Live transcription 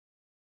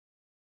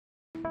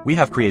We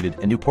have created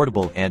a new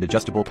portable and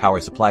adjustable power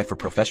supply for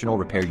professional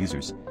repair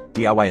users,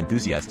 DIY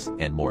enthusiasts,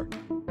 and more.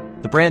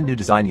 The brand new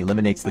design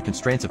eliminates the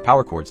constraints of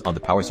power cords on the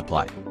power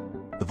supply.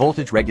 The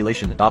voltage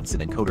regulation adopts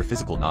an encoder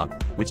physical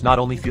knob, which not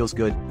only feels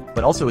good,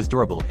 but also is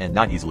durable and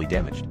not easily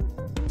damaged.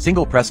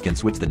 Single press can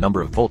switch the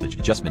number of voltage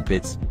adjustment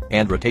bits,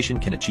 and rotation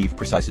can achieve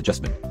precise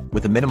adjustment,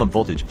 with a minimum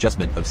voltage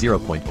adjustment of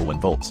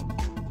 0.01 volts.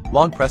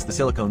 Long press the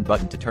silicone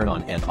button to turn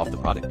on and off the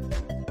product.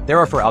 There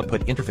are 4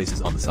 output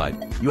interfaces on the side: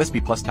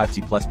 USB plus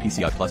Type-C plus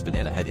PCIe plus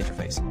banana head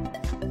interface.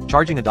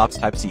 Charging adopts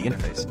Type-C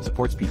interface,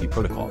 supports PP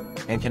protocol,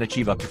 and can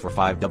achieve up to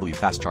 5W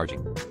fast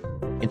charging.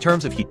 In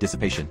terms of heat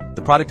dissipation,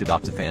 the product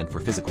adopts a fan for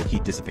physical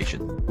heat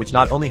dissipation, which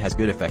not only has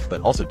good effect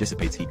but also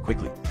dissipates heat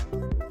quickly.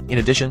 In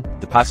addition,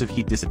 the passive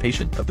heat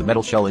dissipation of the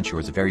metal shell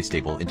ensures a very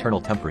stable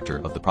internal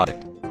temperature of the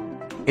product.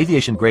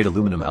 Aviation-grade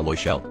aluminum alloy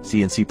shell,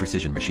 CNC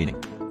precision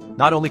machining.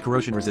 Not only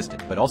corrosion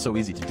resistant but also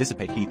easy to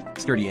dissipate heat,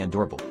 sturdy and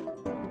durable.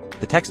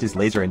 The text is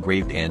laser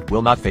engraved and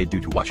will not fade due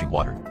to washing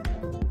water.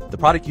 The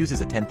product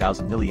uses a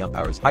 10,000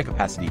 mAh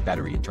high-capacity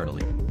battery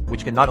internally,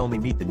 which can not only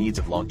meet the needs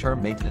of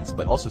long-term maintenance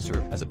but also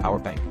serve as a power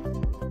bank.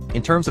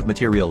 In terms of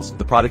materials,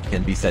 the product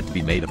can be said to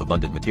be made of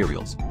abundant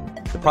materials.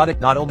 The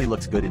product not only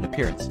looks good in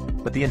appearance,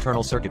 but the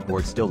internal circuit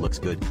board still looks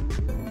good.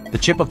 The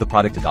chip of the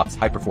product adopts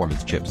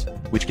high-performance chips,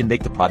 which can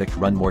make the product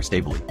run more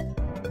stably.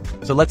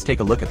 So let's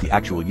take a look at the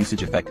actual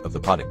usage effect of the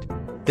product.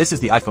 This is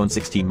the iPhone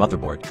 16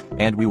 motherboard,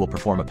 and we will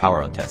perform a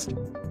power on test.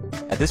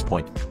 At this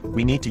point,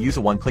 we need to use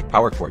a one-click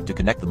power cord to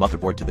connect the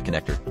motherboard to the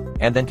connector,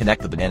 and then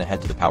connect the banana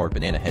head to the power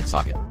banana head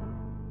socket.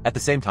 At the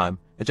same time,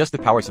 adjust the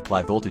power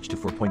supply voltage to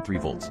 4.3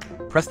 volts,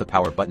 press the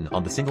power button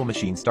on the single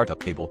machine startup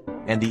cable,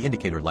 and the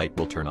indicator light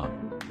will turn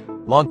on.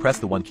 Long press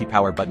the one-key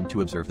power button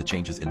to observe the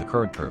changes in the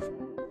current curve.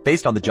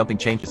 Based on the jumping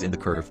changes in the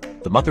curve,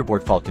 the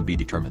motherboard fault can be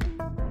determined.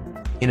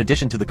 In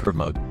addition to the curve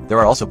mode, there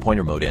are also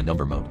pointer mode and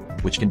number mode,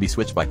 which can be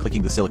switched by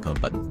clicking the silicone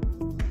button.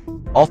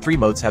 All 3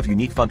 modes have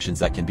unique functions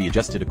that can be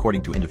adjusted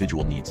according to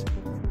individual needs.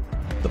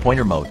 The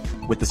pointer mode,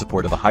 with the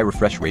support of a high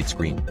refresh rate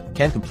screen,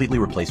 can completely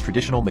replace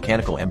traditional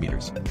mechanical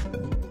ammeters.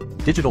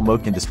 Digital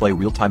mode can display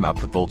real-time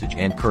output voltage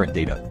and current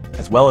data,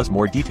 as well as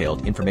more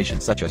detailed information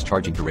such as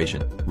charging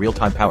duration,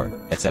 real-time power,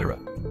 etc.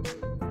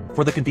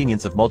 For the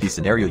convenience of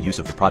multi-scenario use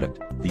of the product,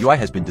 the UI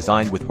has been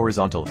designed with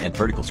horizontal and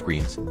vertical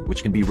screens,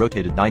 which can be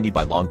rotated 90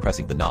 by long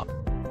pressing the knob.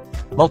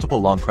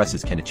 Multiple long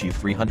presses can achieve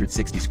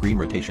 360 screen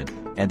rotation,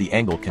 and the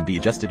angle can be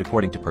adjusted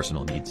according to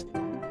personal needs.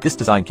 This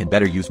design can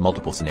better use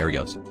multiple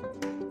scenarios.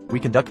 We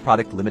conduct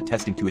product limit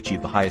testing to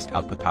achieve the highest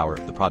output power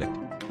of the product.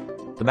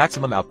 The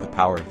maximum output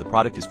power of the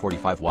product is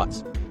 45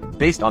 watts.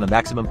 Based on a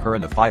maximum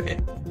current of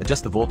 5A,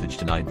 adjust the voltage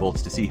to 9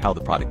 volts to see how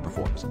the product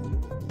performs.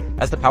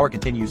 As the power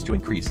continues to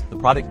increase, the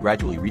product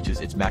gradually reaches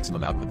its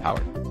maximum output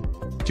power.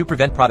 To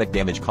prevent product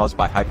damage caused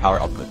by high power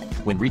output,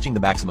 when reaching the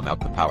maximum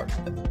output power.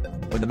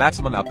 When the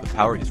maximum output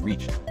power is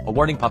reached, a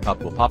warning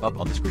pop-up will pop up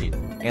on the screen,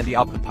 and the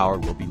output power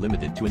will be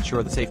limited to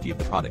ensure the safety of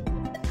the product.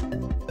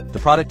 The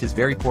product is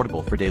very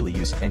portable for daily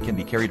use and can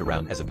be carried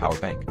around as a power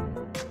bank.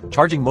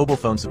 Charging mobile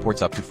phone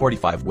supports up to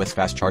 45 Watts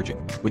fast charging,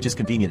 which is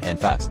convenient and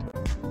fast.